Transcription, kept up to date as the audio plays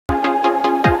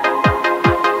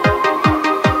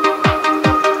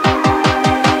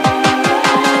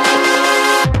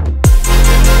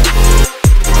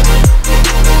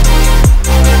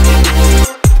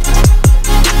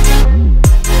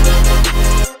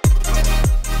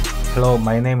Hello,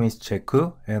 my name is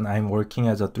Cheku and I'm working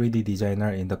as a 3D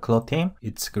designer in the CLO team.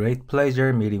 It's a great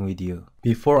pleasure meeting with you.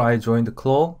 Before I joined the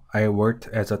CLO, I worked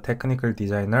as a technical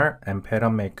designer and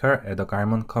pattern maker at a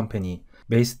garment company.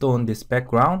 Based on this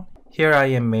background, here I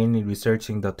am mainly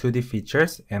researching the 2D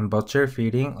features and virtual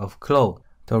fitting of CLO.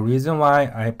 The reason why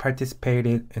I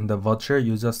participated in the Virtual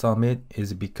User Summit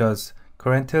is because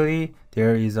currently,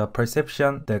 there is a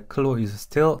perception that CLO is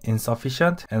still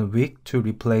insufficient and weak to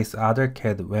replace other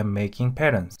CAD when making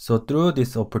patterns. So through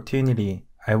this opportunity,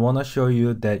 I want to show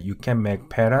you that you can make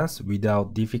patterns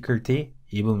without difficulty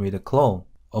even with CLO.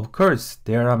 Of course,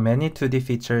 there are many 2D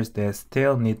features that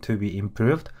still need to be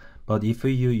improved, but if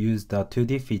you use the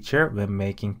 2D feature when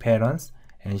making patterns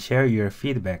and share your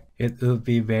feedback, it will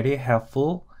be very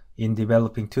helpful in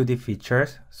developing 2D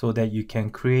features so that you can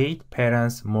create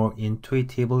patterns more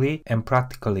intuitively and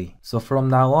practically. So from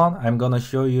now on, I'm gonna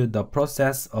show you the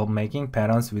process of making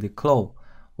patterns with CLO.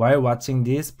 While watching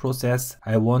this process,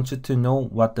 I want you to know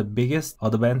what the biggest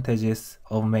advantages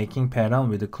of making pattern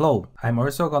with CLO. I'm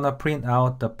also gonna print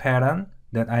out the pattern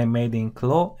that I made in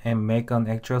CLO and make an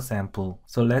actual sample.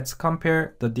 So let's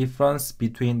compare the difference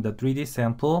between the 3D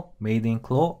sample made in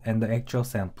CLO and the actual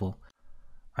sample.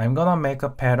 I'm gonna make a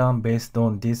pattern based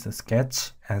on this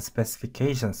sketch and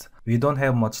specifications. We don't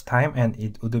have much time and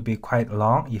it would be quite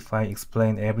long if I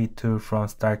explain every tool from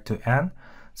start to end,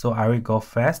 so I will go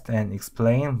fast and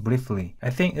explain briefly. I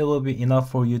think it will be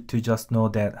enough for you to just know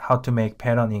that how to make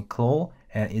pattern in CLO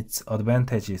and its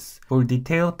advantages. For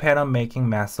detailed pattern making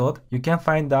method, you can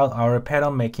find out our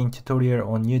pattern making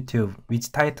tutorial on YouTube,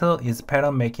 which title is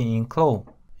Pattern Making in CLO.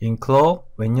 In CLO,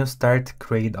 when you start to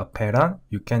create a pattern,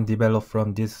 you can develop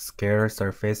from this square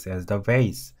surface as the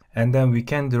base. And then we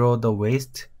can draw the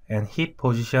waist and hip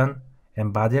position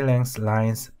and body length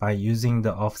lines by using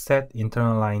the offset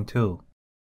internal line tool.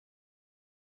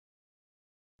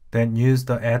 Then use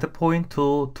the add point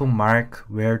tool to mark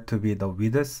where to be the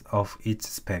width of each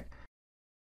spec.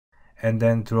 And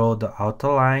then draw the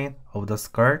outer line of the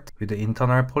skirt with the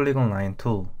internal polygon line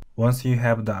tool. Once you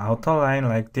have the outer line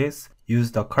like this,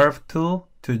 use the curve tool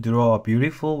to draw a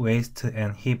beautiful waist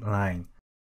and hip line.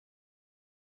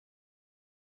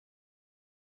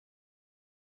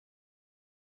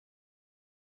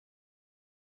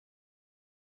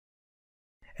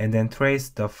 And then trace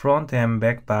the front and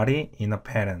back body in a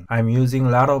pattern. I'm using a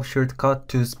lot of shortcuts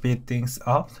to speed things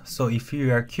up, so if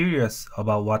you are curious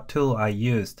about what tool I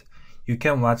used, you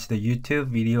can watch the YouTube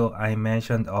video I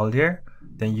mentioned earlier.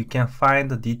 Then you can find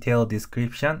the detailed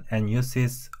description and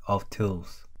uses of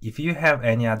tools. If you have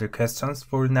any other questions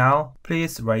for now,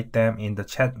 please write them in the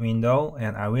chat window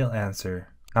and I will answer.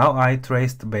 Now I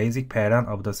traced the basic pattern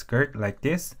of the skirt like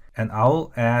this, and I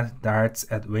will add darts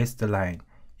at waistline.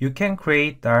 You can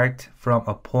create dart from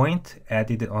a point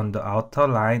added on the outer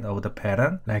line of the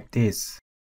pattern like this.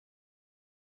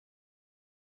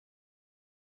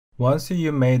 Once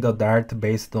you made a dart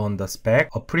based on the spec,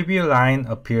 a preview line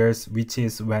appears, which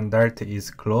is when dart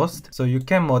is closed, so you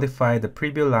can modify the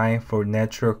preview line for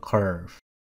natural curve.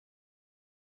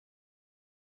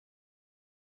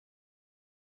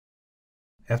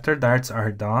 After darts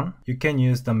are done, you can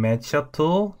use the matchup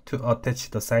tool to attach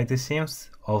the side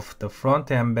seams of the front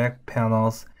and back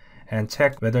panels and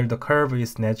check whether the curve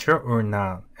is natural or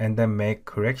not, and then make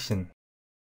correction.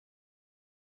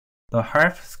 The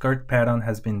half skirt pattern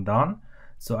has been done,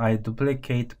 so I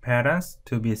duplicate patterns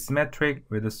to be symmetric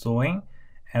with the sewing,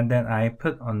 and then I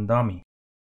put on dummy.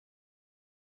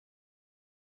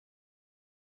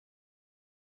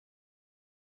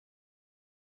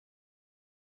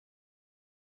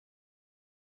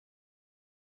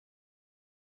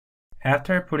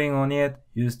 After putting on it,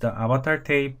 use the avatar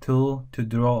tape tool to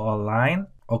draw a line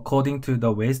according to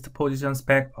the waist position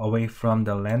spec away from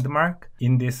the landmark.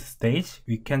 In this stage,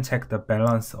 we can check the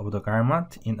balance of the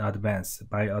garment in advance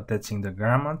by attaching the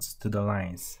garments to the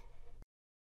lines.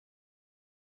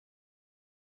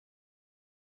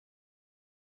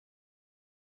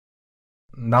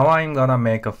 Now I'm gonna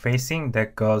make a facing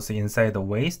that goes inside the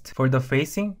waist. For the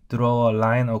facing, draw a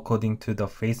line according to the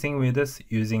facing width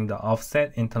using the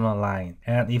offset internal line.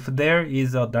 And if there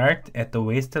is a dart at the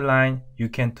waistline, you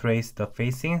can trace the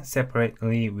facing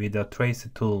separately with the trace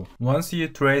tool. Once you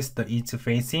trace each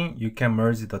facing, you can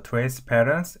merge the trace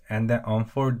patterns and then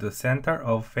unfold the center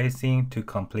of facing to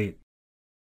complete.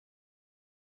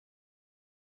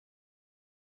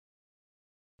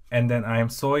 And then I'm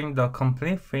sewing the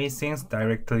complete facings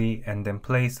directly and then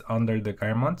place under the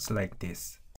garments like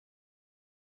this.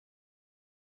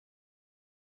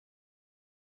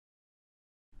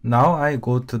 Now I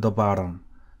go to the bottom.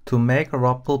 To make a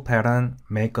ruffle pattern,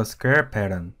 make a square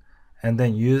pattern. and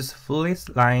then use fleece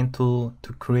line tool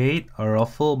to create a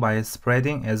ruffle by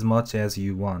spreading as much as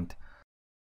you want.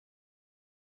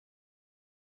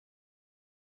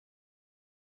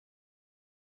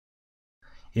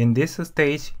 In this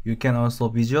stage, you can also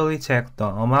visually check the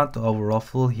amount of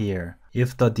ruffle here.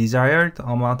 If the desired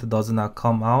amount does not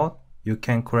come out, you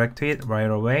can correct it right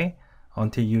away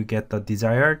until you get the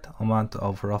desired amount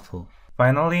of ruffle.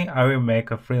 Finally, I will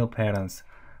make a frill patterns.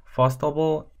 First of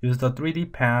all, use the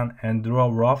 3D pen and draw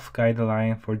a rough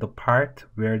guideline for the part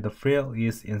where the frill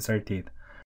is inserted.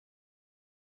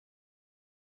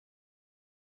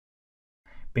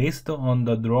 Based on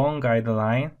the drawn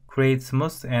guideline, create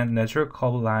smooth and natural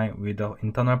curve line with the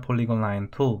internal polygon line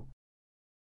tool.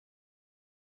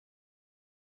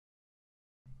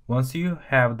 Once you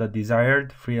have the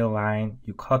desired frill line,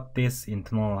 you cut this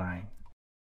internal line.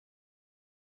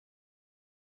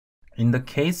 In the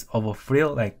case of a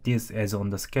frill like this as on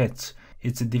the sketch,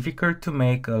 it's difficult to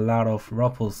make a lot of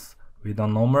ruffles with a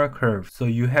normal curve, so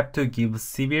you have to give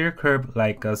severe curve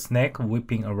like a snake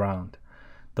whipping around.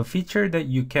 The feature that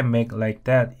you can make like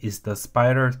that is the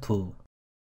spider tool.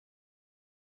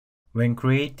 When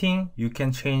creating, you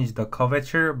can change the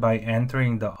curvature by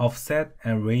entering the offset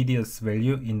and radius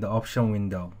value in the option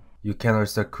window. You can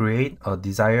also create a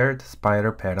desired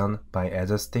spider pattern by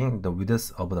adjusting the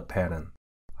width of the pattern.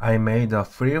 I made a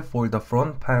frill for the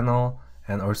front panel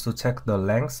and also checked the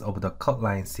length of the cut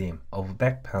line seam of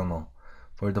back panel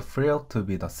for the frill to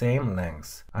be the same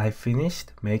length. I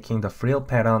finished making the frill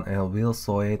pattern and will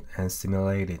sew it and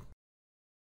simulate it.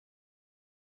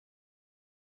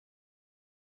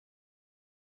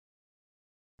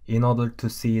 In order to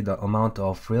see the amount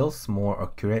of frills more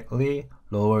accurately,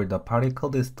 lower the particle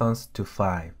distance to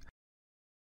 5.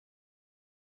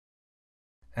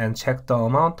 And check the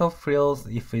amount of frills.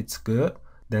 If it's good,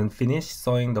 then finish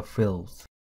sewing the frills.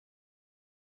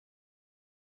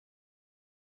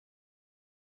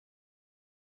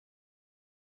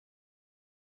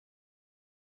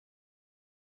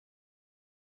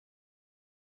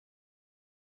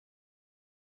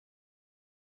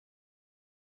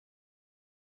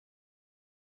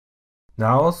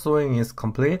 Now sewing is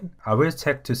complete, I will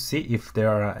check to see if there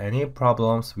are any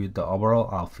problems with the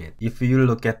overall outfit. If you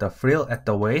look at the frill at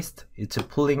the waist, it's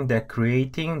pulling that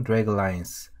creating drag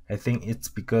lines. I think it's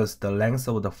because the length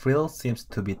of the frill seems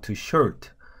to be too short.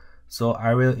 So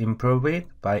I will improve it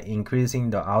by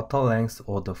increasing the outer length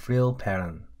of the frill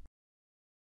pattern.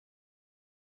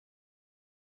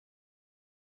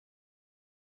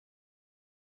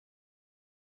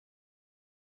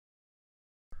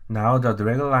 Now the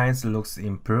drag lines looks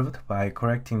improved by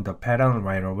correcting the pattern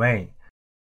right away.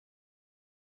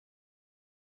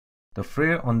 The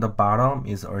frill on the bottom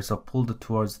is also pulled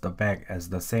towards the back as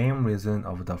the same reason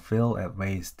of the frill at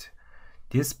waist.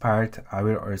 This part I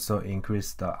will also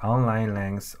increase the outline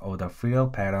length of the frill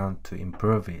pattern to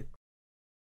improve it.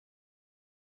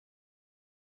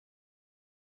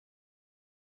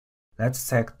 Let's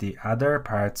check the other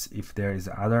parts if there is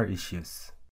other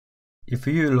issues. If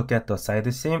you look at the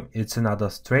side seam, it's not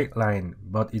a straight line,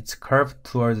 but it's curved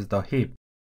towards the hip.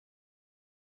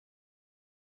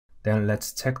 Then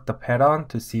let's check the pattern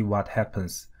to see what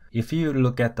happens. If you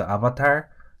look at the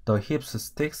avatar, the hips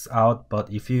sticks out,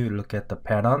 but if you look at the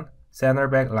pattern, center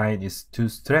back line is too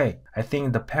straight. I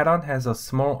think the pattern has a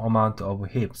small amount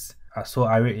of hips, so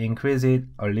I will increase it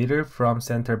a little from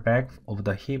center back of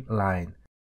the hip line.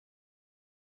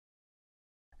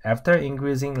 After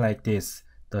increasing like this,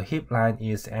 the hip line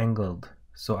is angled,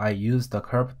 so I use the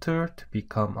curve tool to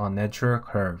become a natural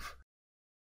curve.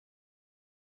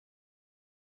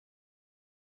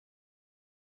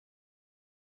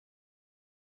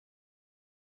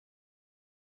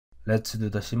 Let's do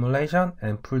the simulation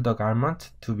and pull the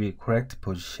garment to be correct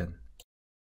position.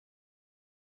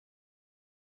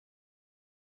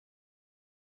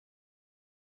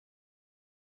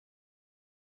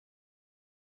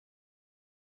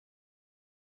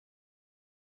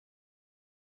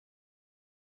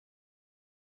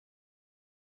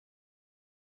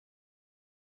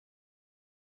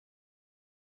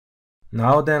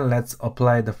 Now then, let's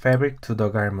apply the fabric to the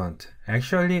garment.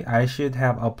 Actually, I should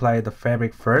have applied the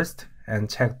fabric first and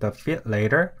checked the fit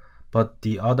later, but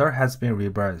the order has been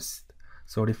reversed.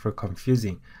 Sorry for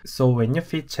confusing. So when you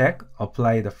fit check,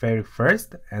 apply the fabric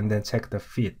first and then check the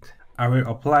fit. I will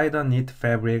apply the knit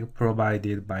fabric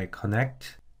provided by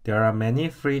Connect. There are many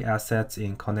free assets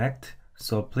in Connect,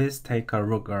 so please take a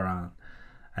look around.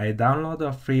 I download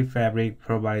a free fabric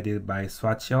provided by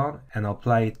Swatchion and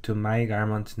apply it to my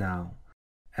garment now.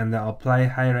 And then apply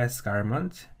high-res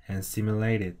garment and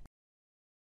simulate it.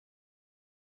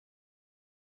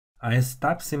 I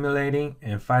stop simulating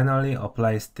and finally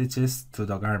apply stitches to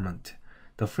the garment.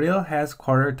 The frill has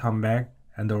quarter turn back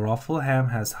and the ruffle hem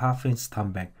has half-inch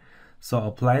turn back, so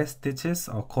apply stitches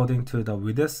according to the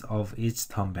width of each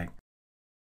turn back.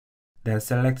 Then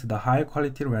select the high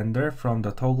quality render from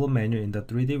the toggle menu in the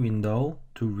 3D window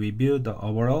to review the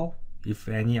overall, if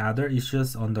any other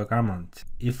issues on the garment.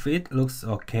 If it looks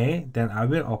okay, then I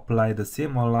will apply the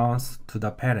seam allowance to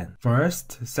the pattern.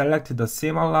 First, select the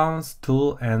seam allowance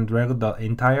tool and drag the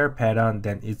entire pattern,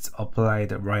 then it's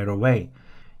applied right away.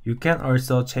 You can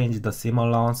also change the seam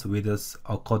allowance width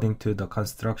according to the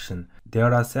construction.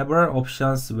 There are several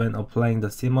options when applying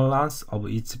the seam allowance of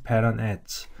each pattern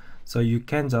edge, so you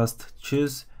can just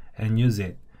choose and use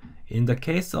it. In the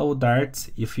case of darts,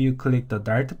 if you click the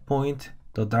dart point,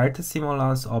 the dart seam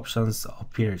allowance options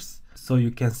appears, so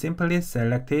you can simply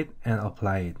select it and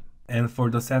apply it. And for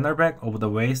the center back of the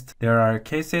waist, there are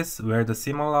cases where the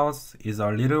seam allowance is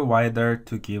a little wider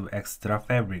to give extra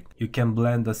fabric. You can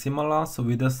blend the seam allowance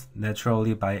width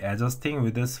naturally by adjusting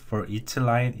width for each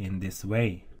line in this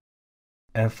way.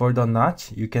 And for the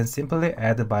notch, you can simply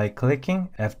add by clicking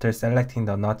after selecting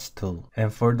the notch tool.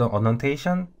 And for the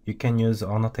annotation, you can use the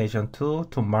annotation tool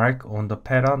to mark on the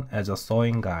pattern as a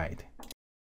sewing guide.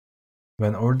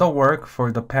 When all the work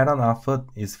for the pattern output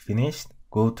is finished,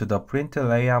 go to the print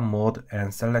layout mode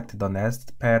and select the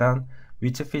next pattern,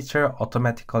 which feature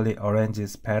automatically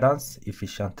arranges patterns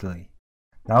efficiently.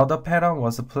 Now the pattern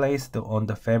was placed on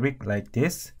the fabric like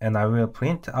this, and I will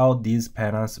print out these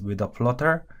patterns with a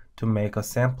plotter to make a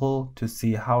sample to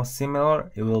see how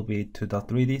similar it will be to the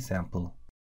 3D sample.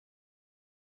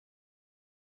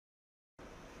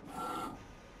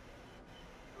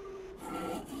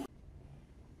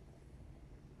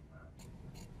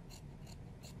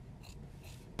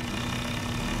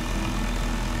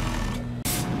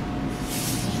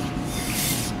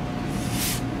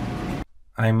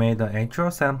 I made an actual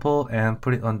sample and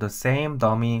put it on the same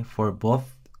dummy for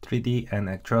both 3D and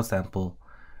actual sample.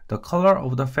 The color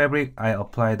of the fabric I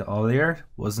applied earlier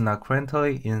was not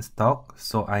currently in stock,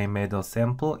 so I made a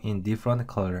sample in different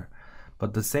color.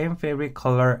 But the same fabric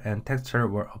color and texture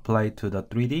were applied to the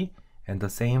 3D, and the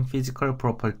same physical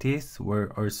properties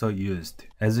were also used.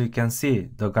 As you can see,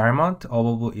 the garment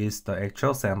above is the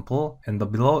actual sample, and the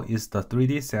below is the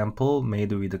 3D sample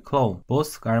made with CLO.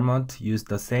 Both garments use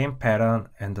the same pattern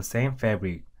and the same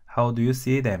fabric. How do you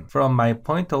see them? From my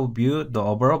point of view, the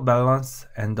overall balance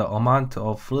and the amount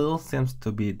of frill seems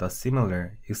to be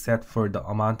similar, except for the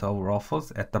amount of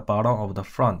ruffles at the bottom of the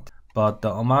front. But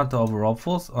the amount of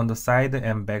ruffles on the side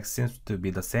and back seems to be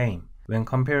the same. When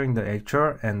comparing the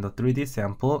actual and the 3D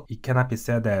sample, it cannot be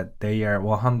said that they are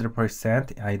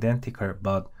 100% identical,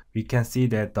 but we can see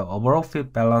that the overall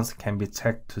fit balance can be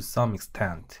checked to some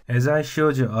extent. As I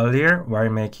showed you earlier while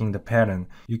making the pattern,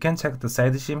 you can check the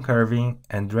side seam curving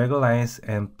and drag lines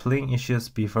and pulling issues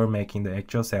before making the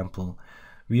actual sample.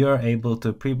 We are able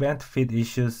to prevent fit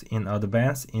issues in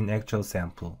advance in actual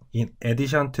sample. In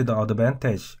addition to the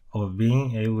advantage of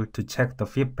being able to check the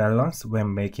fit balance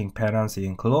when making patterns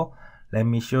in CLO, let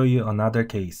me show you another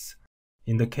case.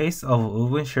 In the case of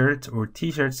woven shirts or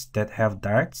t-shirts that have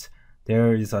darts,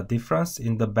 there is a difference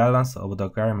in the balance of the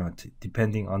garment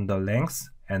depending on the length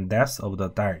and depth of the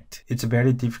dart. It's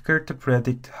very difficult to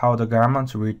predict how the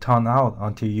garment will turn out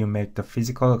until you make the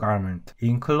physical garment.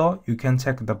 In CLO, you can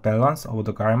check the balance of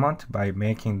the garment by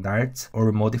making darts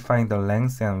or modifying the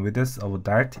length and width of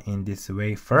dart in this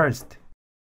way first.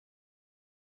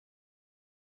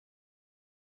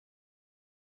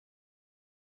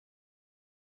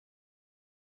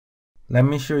 Let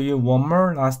me show you one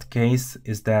more last case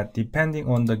is that depending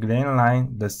on the grain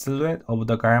line, the silhouette of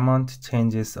the garment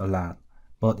changes a lot.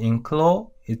 But in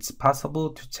CLO, it's possible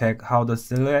to check how the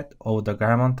silhouette of the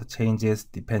garment changes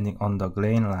depending on the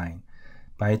grain line.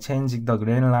 By changing the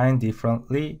grain line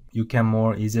differently, you can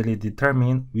more easily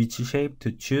determine which shape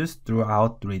to choose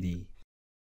throughout 3D.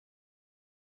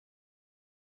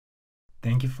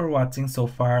 Thank you for watching so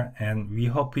far, and we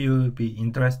hope you will be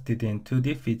interested in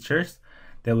 2D features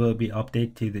that will be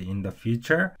updated in the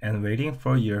future and waiting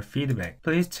for your feedback.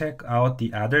 Please check out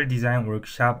the other design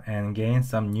workshop and gain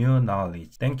some new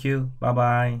knowledge. Thank you. Bye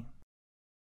bye.